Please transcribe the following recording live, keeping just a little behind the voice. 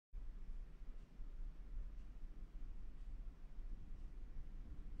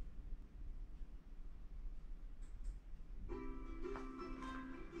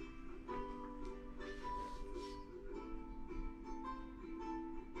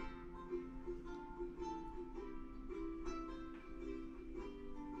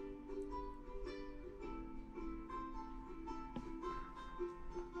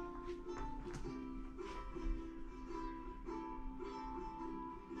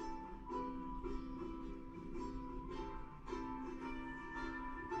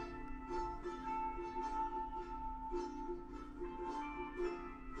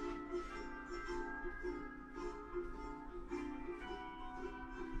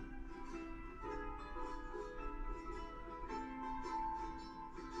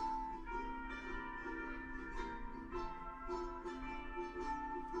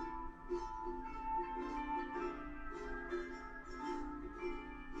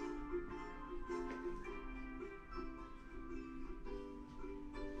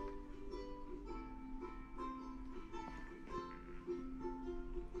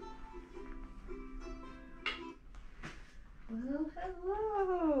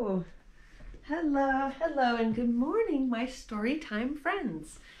Hello. Hello, and good morning, my Storytime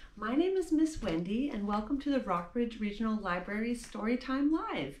friends. My name is Miss Wendy, and welcome to the Rockbridge Regional Library Storytime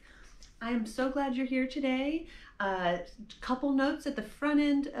Live. I am so glad you're here today. Couple notes at the front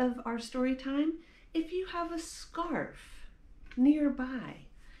end of our story time. If you have a scarf nearby,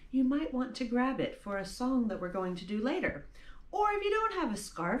 you might want to grab it for a song that we're going to do later. Or if you don't have a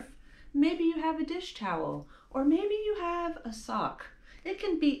scarf, maybe you have a dish towel, or maybe you have a sock. It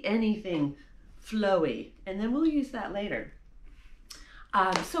can be anything flowy, and then we'll use that later.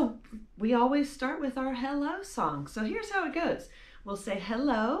 So we always start with our hello song. So here's how it goes. We'll say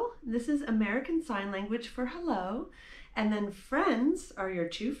hello. This is American Sign Language for hello. And then friends are your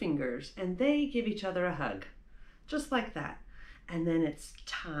two fingers, and they give each other a hug, just like that. And then it's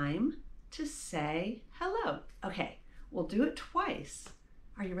time to say hello. Okay, we'll do it twice.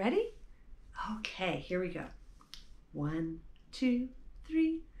 Are you ready? Okay, here we go. 1, 2,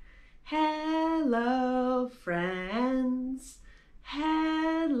 3. Hello, friends.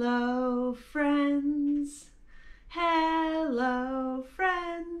 Hello, friends. Hello,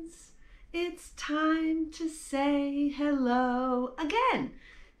 friends. It's time to say hello again.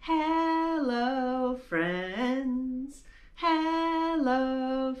 Hello, friends.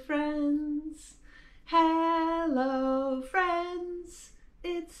 Hello, friends. Hello, friends.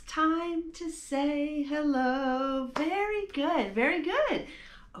 It's time to say hello. Very good, very good.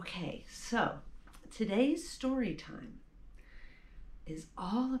 Okay, so today's story time is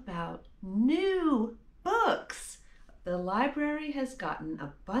all about new books. The library has gotten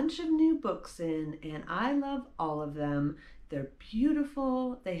a bunch of new books in, and I love all of them. They're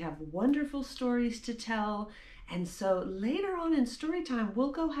beautiful, they have wonderful stories to tell, and so later on in story time,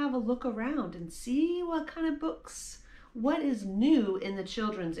 we'll go have a look around and see what kind of books, what is new in the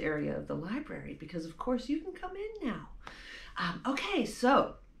children's area of the library, because of course you can come in now. Okay,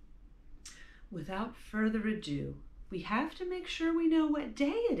 so without further ado, we have to make sure we know what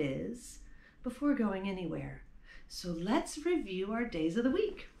day it is before going anywhere. So let's review our days of the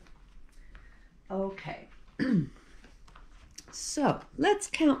week. Okay, so let's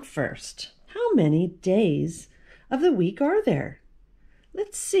count first. How many days of the week are there?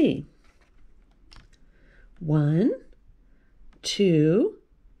 Let's see. 1, 2,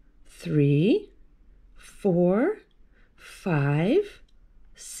 3, 4, 5,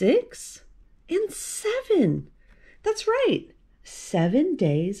 6, and 7. That's right, 7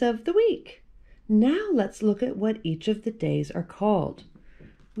 days of the week. Now let's look at what each of the days are called.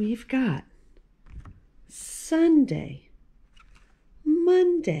 We've got Sunday,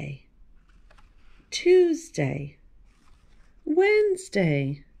 Monday, Tuesday,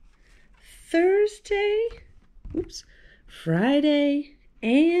 Wednesday, Thursday, Friday,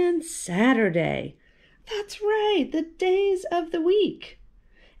 and Saturday. That's right, the days of the week.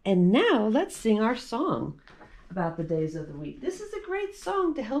 And now let's sing our song about the days of the week. This is a great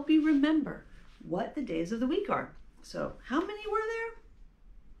song to help you remember what the days of the week are. So how many were there?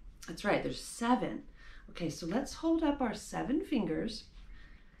 That's right, there's 7. Okay, so let's hold up our 7 fingers,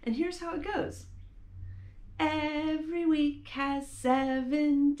 and here's how it goes. Every week has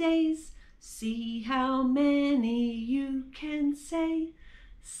 7 days. See how many you can say.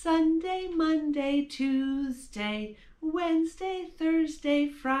 Sunday, Monday, Tuesday, Wednesday, Thursday,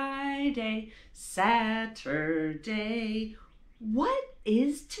 Friday, Saturday. What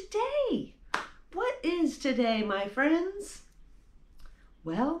is today? What is today, my friends?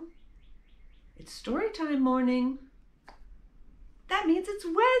 Well, it's storytime morning. That means it's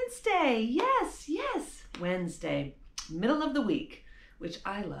Wednesday. Yes, Wednesday, middle of the week, which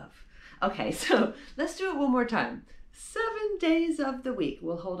I love. Okay, so let's do it one more time. 7 days of the week.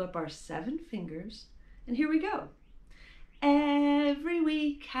 We'll hold up our 7 fingers, and here we go. Every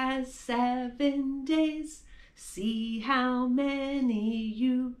week has 7 days. See how many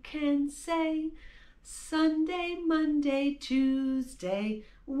you can say. Sunday, Monday, Tuesday,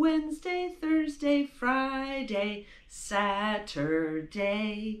 Wednesday, Thursday, Friday, Saturday.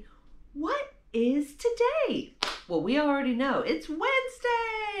 What is today? Well, we already know it's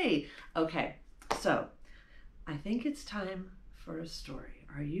Wednesday. Okay, so I think it's time for a story.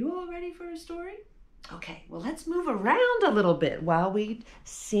 Are you all ready for a story? Okay, well, let's move around a little bit while we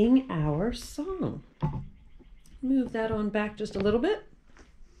sing our song. Move that on back just a little bit.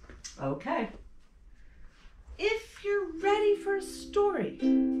 Okay. If you're ready for a story,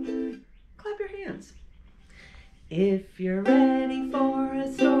 clap your hands. If you're ready for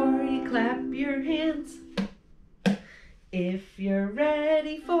a story, clap your hands. If you're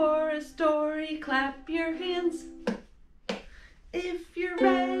ready for a story, clap your hands. If you're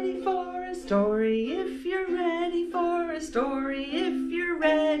ready for a story, story, if you're ready for a story, if you're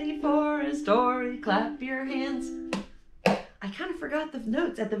ready for a story, clap your hands. I kind of forgot the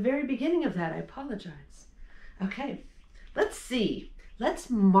notes at the very beginning of that. I apologize. Okay, let's see. Let's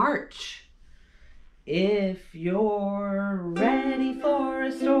march. If you're ready for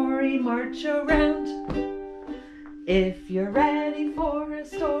a story, march around. If you're ready for a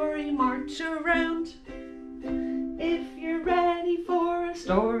story, march around. If you're ready for a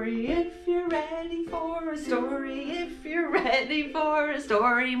story, if you're ready for a story, if you're ready for a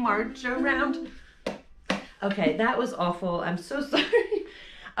story, march around. Okay, that was awful. I'm so sorry.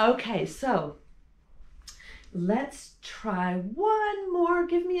 Okay, so let's try one more.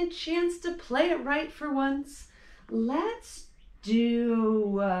 Give me a chance to play it right for once. Let's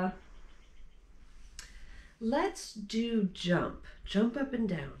do jump. Jump up and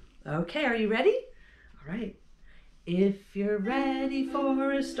down. Okay, are you ready? All right. If you're ready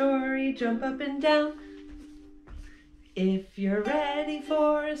for a story, jump up and down. If you're ready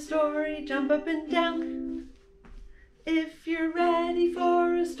for a story, jump up and down. If you're ready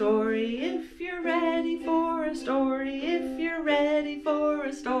for a story, if you're ready for a story, if you're ready for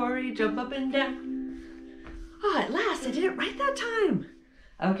a story, jump up and down. Oh, at last, I did it right that time.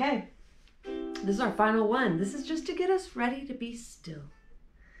 Okay, this is our final one. This is just to get us ready to be still.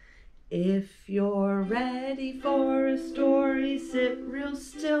 If you're ready for a story, sit real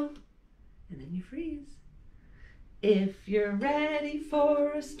still, and then you freeze. If you're ready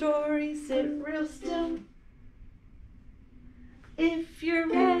for a story, sit real still. If you're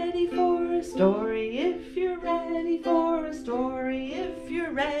ready for a story, if you're ready for a story, if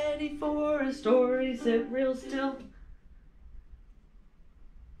you're ready for a story, sit real still.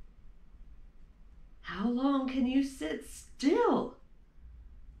 How long can you sit still?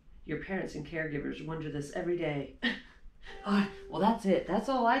 Your parents and caregivers wonder this every day. Well, that's it. That's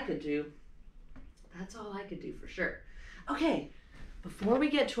all I could do. That's all I could do for sure. Okay, before we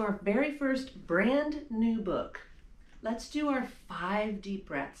get to our very first brand new book, let's do our 5 deep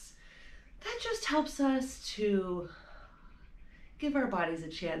breaths. That just helps us to give our bodies a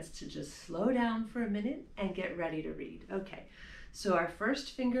chance to just slow down for a minute and get ready to read. Okay, so our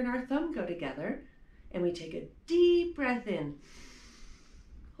first finger and our thumb go together and we take a deep breath in.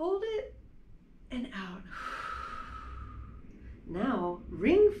 Hold it and out. Now,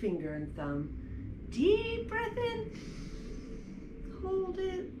 ring finger and thumb. Deep breath in. Hold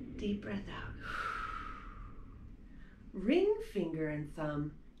it. Deep breath out. Ring finger and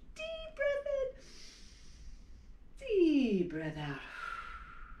thumb. Deep breath in. Deep breath out.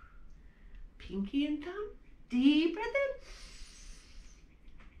 Pinky and thumb. Deep breath in.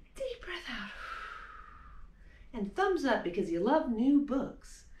 Deep breath out. And thumbs up because you love new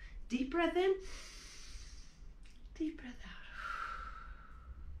books. Deep breath in. Deep breath out.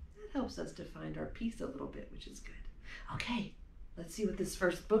 That helps us to find our peace a little bit, which is good. Okay, let's see what this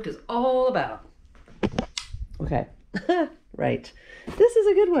first book is all about. Okay. Right. This is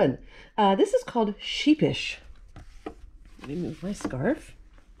a good one. This is called Sheepish. Let me move my scarf.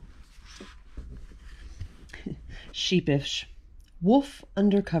 Sheepish. Wolf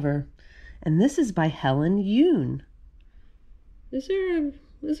Undercover. And this is by Helen Yoon. Is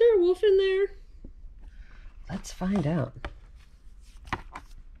there a wolf in there? Let's find out.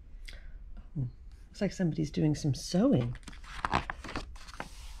 Oh, looks like somebody's doing some sewing.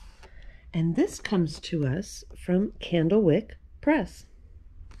 And this comes to us from Candlewick Press.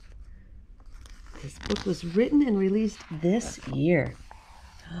 This book was written and released this year.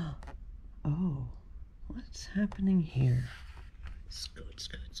 Oh, what's happening here? Scoot,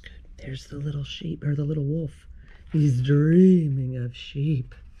 scoot, scoot. There's the little sheep, or the little wolf. He's dreaming of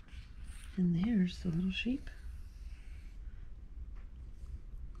sheep. And there's the little sheep.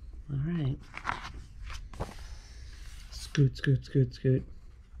 All right. Scoot, scoot, scoot, scoot.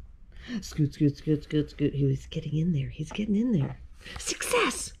 Scoot, scoot, scoot, scoot, scoot. He was getting in there. He's getting in there.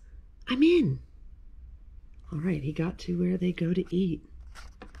 Success! I'm in. All right, he got to where they go to eat.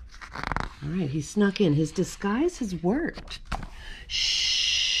 All right, he snuck in. His disguise has worked. Shh.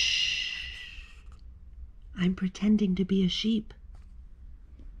 I'm pretending to be a sheep.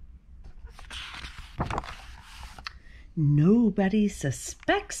 Nobody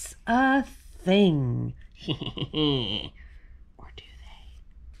suspects a thing. Or do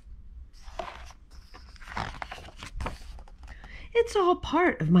they? It's all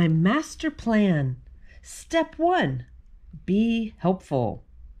part of my master plan. Step 1, be helpful.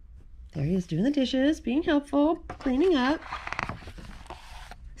 There he is doing the dishes, being helpful, cleaning up.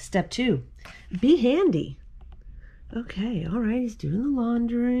 Step 2, be handy. Okay, all right, he's doing the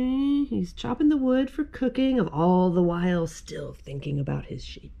laundry. He's chopping the wood for cooking, all the while still thinking about his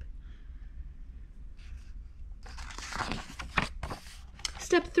sheep.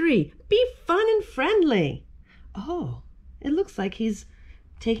 Step 3, be fun and friendly. Oh, it looks like he's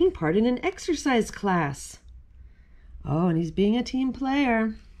taking part in an exercise class. Oh, and he's being a team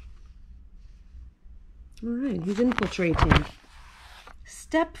player. All right, he's infiltrating.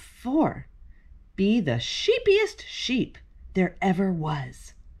 Step 4, be the sheepiest sheep there ever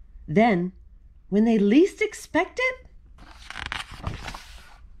was. Then, when they least expect it,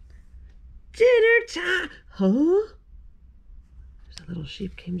 dinner time. Huh? There's a little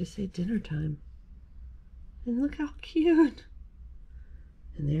sheep came to say dinner time. And look how cute.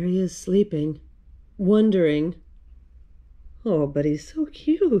 And there he is sleeping, wondering. Oh, but he's so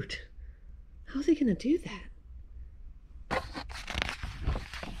cute. How's he gonna do that?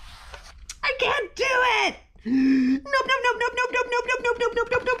 I can't do it! Nope, nope, nope, nope, nope, nope, nope, nope, nope, nope,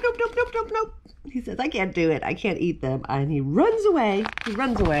 nope, nope, nope, nope, nope, nope, nope. He says, I can't do it. I can't eat them. And he runs away. He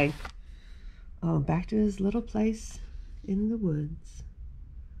runs away. Oh, back to his little place in the woods.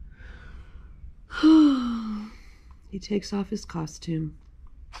 He takes off his costume.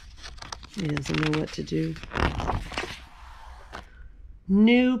 He doesn't know what to do.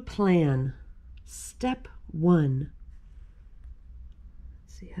 New plan. Step 1.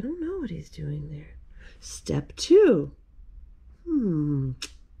 Let's see, I don't know what he's doing there. Step 2.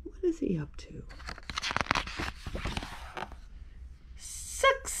 What is he up to?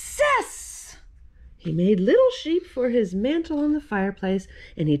 Success! He made little sheep for his mantle on the fireplace,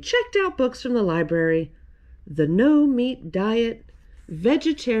 and he checked out books from the library. The no-meat diet,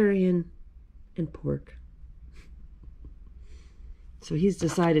 vegetarian, and pork. So he's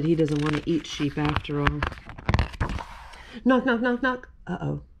decided he doesn't want to eat sheep after all. Knock, knock, knock, knock.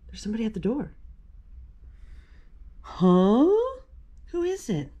 Uh-oh, there's somebody at the door. Huh? Who is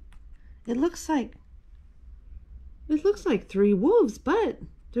it? It looks like 3 wolves, but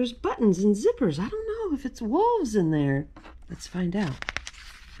there's buttons and zippers. I don't know if it's wolves in there. Let's find out.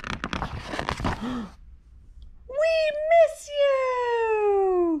 We miss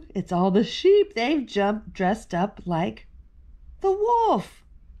you! It's all the sheep. They've dressed up like the wolf.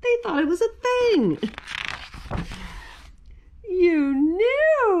 They thought it was a thing. You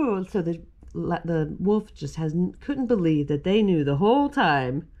knew! So the wolf just couldn't believe that they knew the whole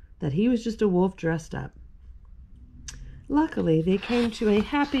time that he was just a wolf dressed up. Luckily, they came to a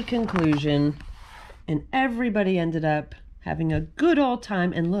happy conclusion, and everybody ended up having a good old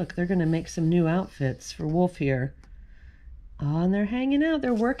time. And look, they're going to make some new outfits for Wolf here. Oh, and they're hanging out.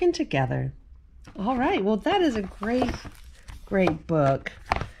 They're working together. All right. Well, that is a great book.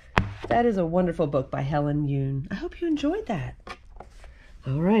 That is a wonderful book by Helen Yoon. I hope you enjoyed that.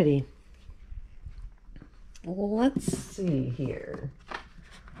 All righty. Let's see here.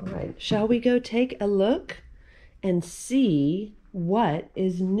 All right. Shall we go take a look and see what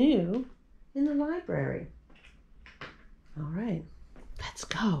is new in the library? All right. Let's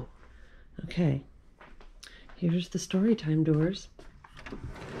go. Okay. Here's the Storytime doors.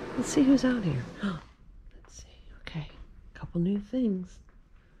 Let's see who's out here. Let's see. Okay. A couple new things.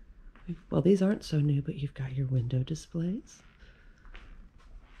 Well, these aren't so new, but you've got your window displays.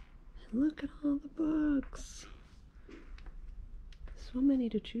 And look at all the books. So many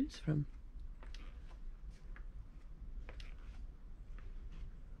to choose from.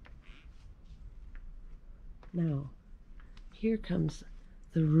 Now, here comes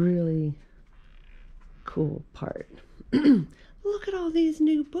the really cool part. Look at all these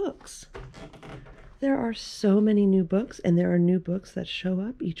new books. There are so many new books, and there are new books that show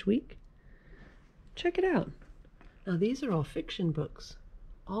up each week. Check it out. Now, these are all fiction books,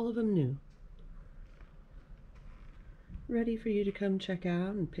 all of them new. Ready for you to come check out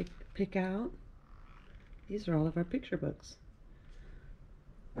and pick out. These are all of our picture books.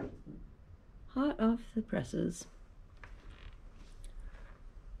 Hot off the presses.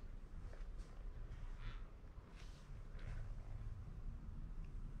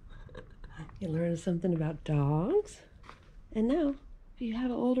 You learn something about dogs. And now, if you have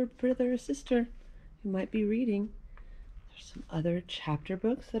an older brother or sister who might be reading, there's some other chapter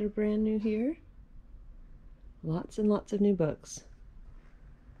books that are brand new here. Lots and lots of new books.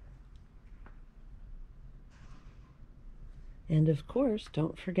 And of course,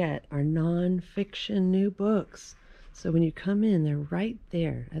 don't forget our non-fiction new books. So when you come in, they're right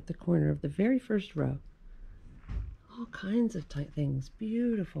there at the corner of the very first row. All kinds of things.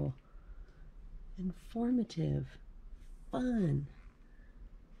 Beautiful, informative, fun.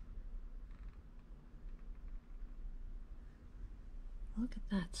 Look at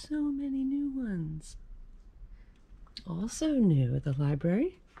that, so many new ones. Also new at the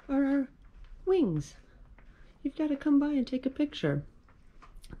library are our wings. You've got to come by and take a picture.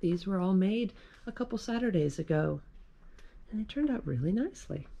 These were all made a couple Saturdays ago. And they turned out really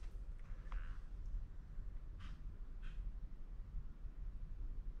nicely.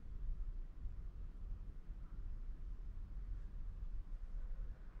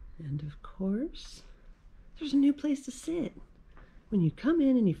 And of course, there's a new place to sit. When you come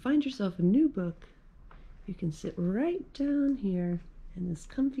in and you find yourself a new book, you can sit right down here in this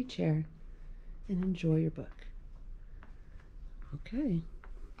comfy chair and enjoy your book. Okay.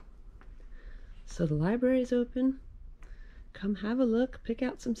 So the library is open. Come have a look, pick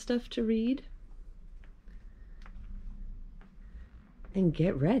out some stuff to read, and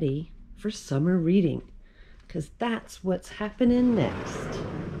get ready for summer reading, because that's what's happening next.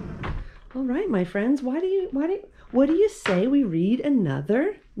 All right, my friends, what do you say we read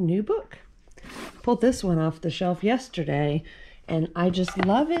another new book? Pulled this one off the shelf yesterday, and I just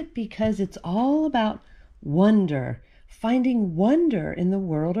love it because it's all about wonder, finding wonder in the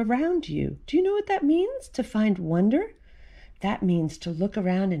world around you. Do you know what that means, to find wonder? That means to look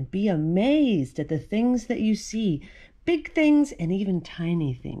around and be amazed at the things that you see, big things and even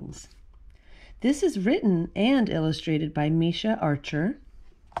tiny things. This is written and illustrated by Micha Archer.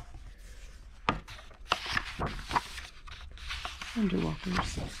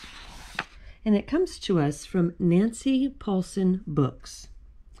 Underwalkers. And it comes to us from Nancy Paulsen Books.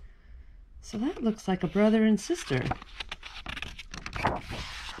 So that looks like a brother and sister.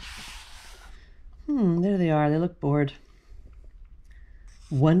 There they are. They look bored.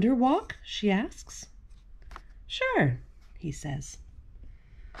 Wonder walk? She asks. Sure, he says.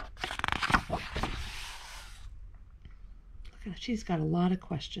 Look at, she's got a lot of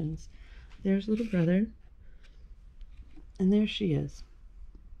questions. There's little brother. And there she is.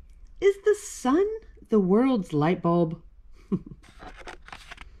 Is the sun the world's light bulb?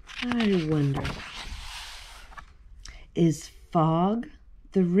 I wonder. Is fog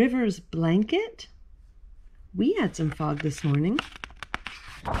the river's blanket? We had some fog this morning.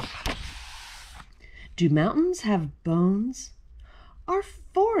 Do mountains have bones? Are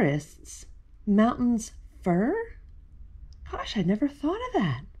forests mountains fur? Gosh, I never thought of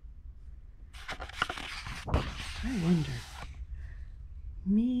that. I wonder.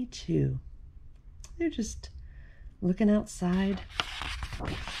 Me too. They're just looking outside.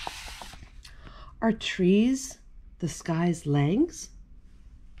 Are trees the sky's legs?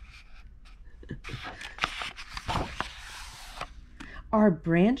 Are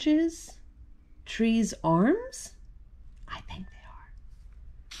branches trees' arms? I think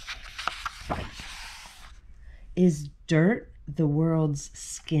they are. Is dirt the world's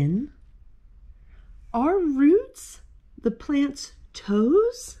skin? Are roots the plant's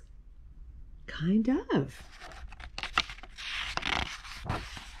toes? Kind of.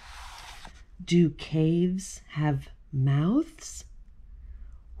 Do caves have mouths?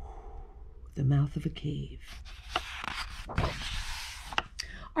 The mouth of a cave.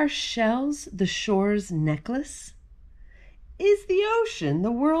 Are shells the shore's necklace? Is the ocean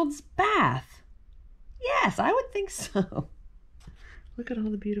the world's bath? Yes, I would think so. Look at all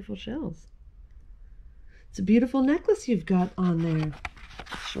the beautiful shells. It's a beautiful necklace you've got on there,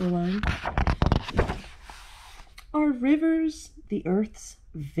 Shoreline. Are rivers the earth's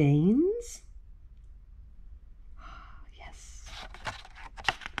veins? Yes.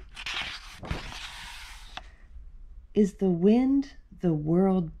 Is the wind the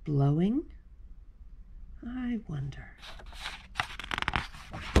world blowing? I wonder.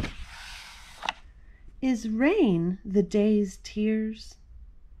 Is rain the day's tears?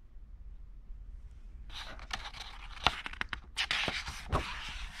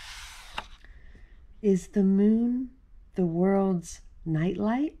 Is the moon the world's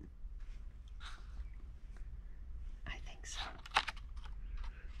nightlight? I think so.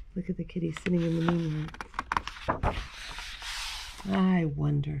 Look at the kitty sitting in the moonlight. I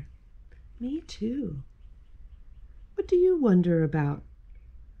wonder. Me too. What do you wonder about?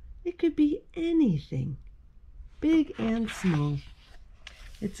 It could be anything, big and small.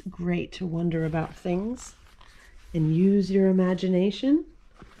 It's great to wonder about things and use your imagination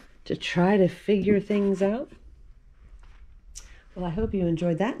to try to figure things out. Well, I hope you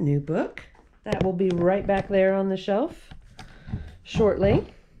enjoyed that new book. That will be right back there on the shelf shortly.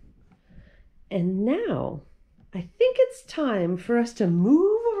 And now, I think it's time for us to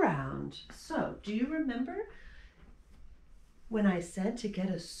move around. So, do you remember when I said to get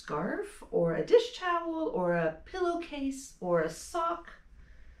a scarf or a dish towel or a pillowcase or a sock?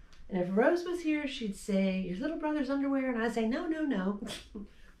 And if Rose was here, she'd say, your little brother's underwear, and I'd say, no, no, no.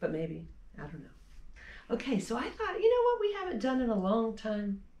 But maybe, I don't know. Okay, so I thought, you know what we haven't done in a long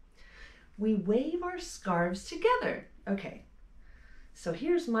time? We wave our scarves together. Okay, so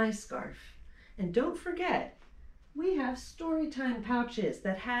here's my scarf. And don't forget, we have Storytime pouches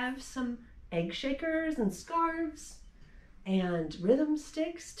that have some egg shakers and scarves and rhythm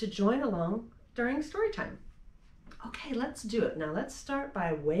sticks to join along during story time. Okay, let's do it. Now let's start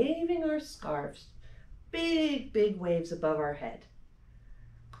by waving our scarves. Big, big waves above our head.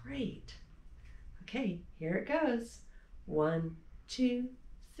 Great. Okay, here it goes. 1, 2,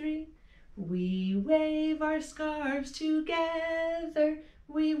 3. We wave our scarves together.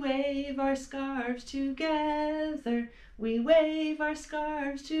 We wave our scarves together. We wave our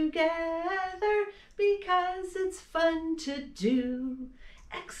scarves together because it's fun to do.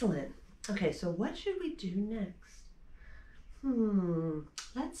 Excellent. Okay, so what should we do next?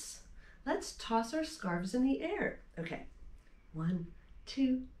 Let's toss our scarves in the air. Okay, 1,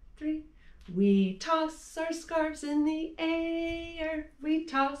 2, 3. We toss our scarves in the air. We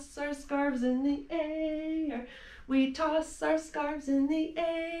toss our scarves in the air. We toss our scarves in the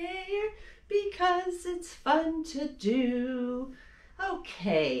air because it's fun to do.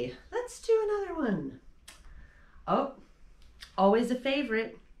 Okay, let's do another one. Oh, always a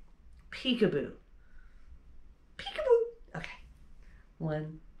favorite. Peekaboo. Peekaboo. Okay.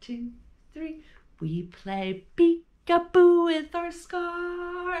 1, 2, 3. We play peekaboo with our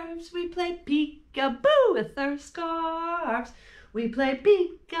scarves. We play peekaboo with our scarves. We play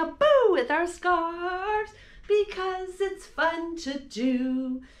peekaboo with our scarves because it's fun to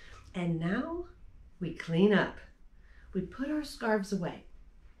do. And now we clean up. We put our scarves away.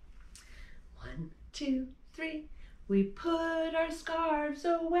 1, 2, 3. We put our scarves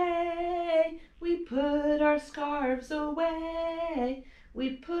away. We put our scarves away.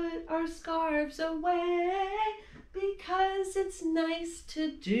 We put our scarves away because it's nice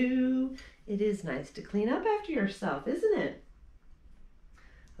to do. It is nice to clean up after yourself, isn't it?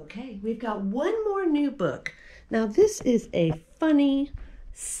 Okay, we've got one more new book. Now this is a funny,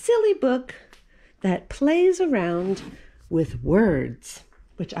 silly book that plays around with words,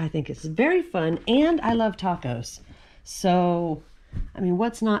 which I think is very fun, and I love tacos. So, I mean,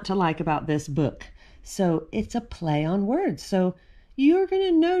 what's not to like about this book? So it's a play on words. So you're going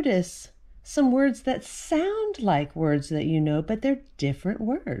to notice some words that sound like words that you know, but they're different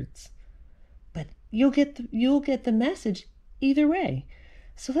words. But you'll get the message either way.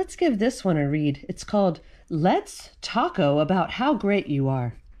 So let's give this one a read. It's called Let's Taco About How Great You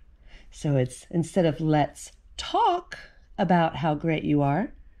Are. So it's instead of let's talk about how great you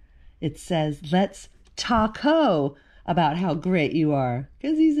are, it says let's taco about how great you are,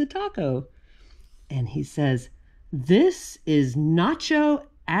 because he's a taco. And he says, this is Nacho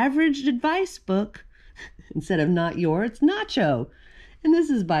Average Advice Book. Instead of not your, it's Nacho. And this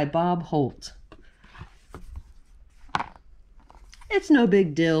is by Bob Holt. It's no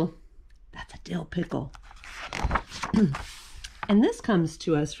big deal. That's a dill pickle. And this comes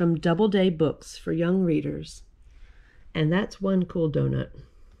to us from Doubleday Books for Young Readers. And that's one cool donut.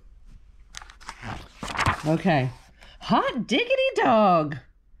 Okay. Hot diggity dog.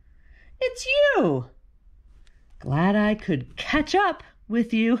 It's you. Glad I could catch up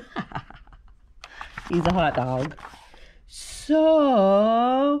with you. He's a hot dog.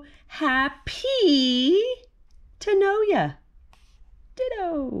 So happy to know ya.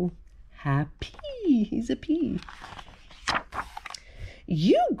 Ditto. Happy. He's a pea.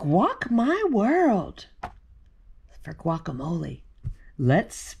 You guac my world. For guacamole.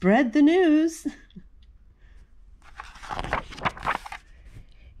 Let's spread the news.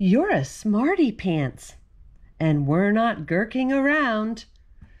 You're a smarty pants, and we're not gherking around.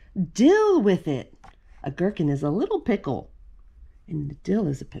 Dill with it. A gherkin is a little pickle, and the dill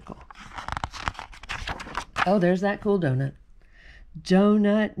is a pickle. Oh, there's that cool donut.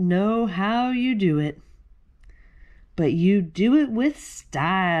 Donut know how you do it, but you do it with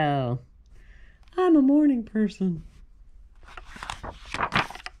style. I'm a morning person.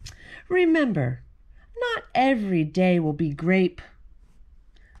 Remember, not every day will be grape.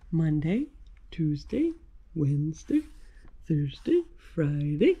 Monday, Tuesday, Wednesday, Thursday,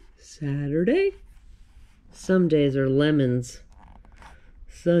 Friday, Saturday. Some days are lemons.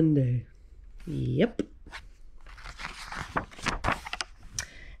 Sunday. Yep.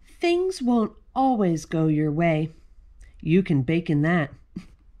 Things won't always go your way. You can bake in that.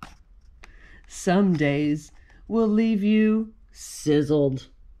 Some days will leave you sizzled.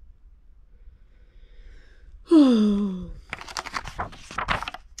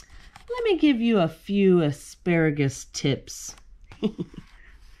 Let me give you a few asparagus tips.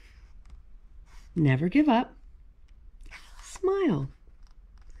 Never give up. Smile.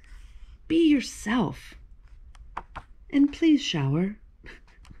 Be yourself. And please shower.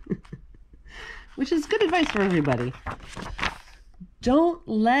 Which is good advice for everybody. Don't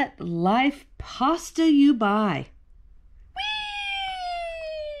let life pasta you by.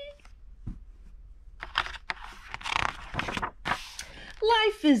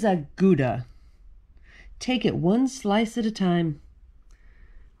 Life is a Gouda. Take it one slice at a time.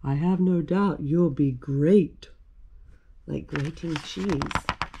 I have no doubt you'll be great. Like grating cheese.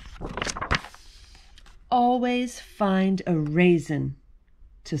 Always find a raisin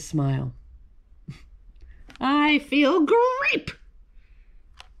to smile. I feel grape.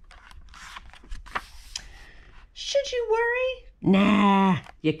 Should you worry? Nah,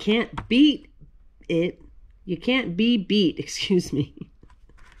 you can't beat it. You can't be beat, excuse me.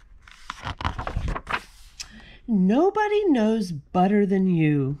 Nobody knows butter than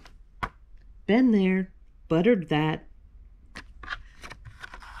you. Been there, buttered that.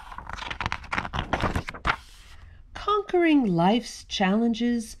 Conquering life's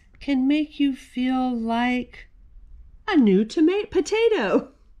challenges can make you feel like a new potato.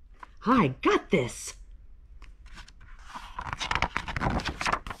 I got this.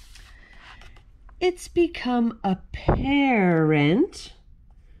 It's become apparent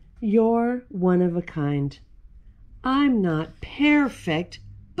you're one of a kind. I'm not perfect,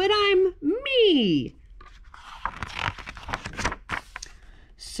 but I'm me.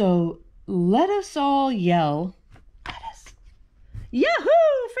 So let us all yell, Yahoo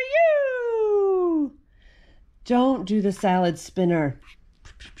for you! Don't do the salad spinner.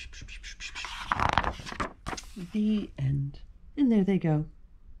 The end. And there they go.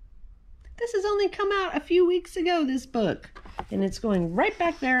 This has only come out a few weeks ago, this book. And it's going right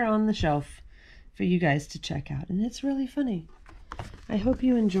back there on the shelf for you guys to check out. And it's really funny. I hope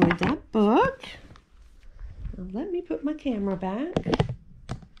you enjoyed that book. Now let me put my camera back.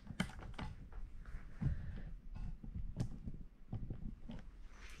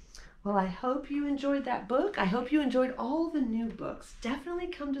 Well, I hope you enjoyed that book. I hope you enjoyed all the new books. Definitely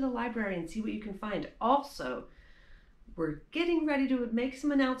come to the library and see what you can find. Also, we're getting ready to make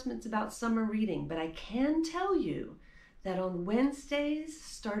some announcements about summer reading, but I can tell you that on Wednesdays,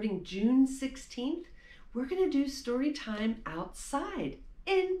 starting June 16th, we're going to do story time outside,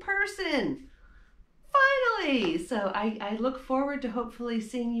 in person. Finally! So I look forward to hopefully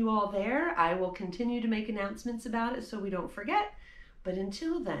seeing you all there. I will continue to make announcements about it so we don't forget. But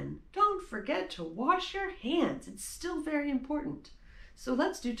until then, don't forget to wash your hands. It's still very important. So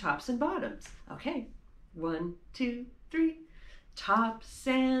let's do tops and bottoms. Okay, 1, 2, 3. Tops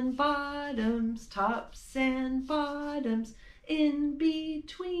and bottoms, in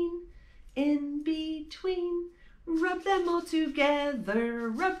between, in between. Rub them all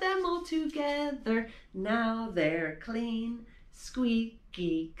together, now they're clean,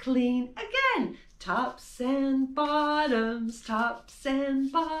 squeaky clean. Again, tops and bottoms,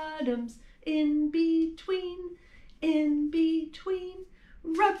 in between, in between.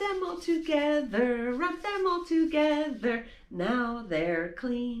 Rub them all together, now they're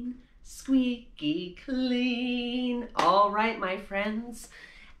clean, squeaky clean. All right, my friends,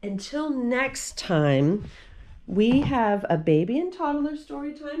 until next time, we have a baby and toddler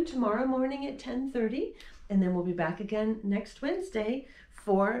story time tomorrow morning at 10:30, and then we'll be back again next Wednesday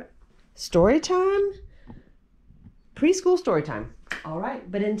for story time, preschool story time. All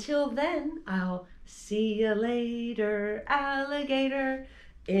right, but until then, I'll see you later, alligator,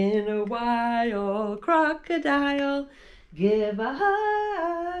 in a while, crocodile, give a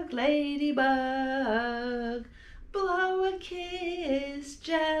hug, ladybug, blow a kiss,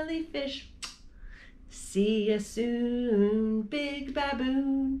 jellyfish, see you soon, big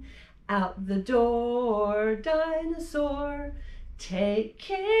baboon, out the door, dinosaur, take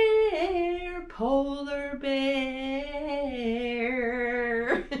care, polar bear.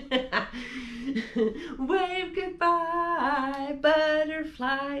 Wave goodbye,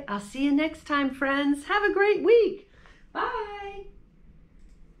 butterfly. I'll see you next time, friends. Have a great week. Bye.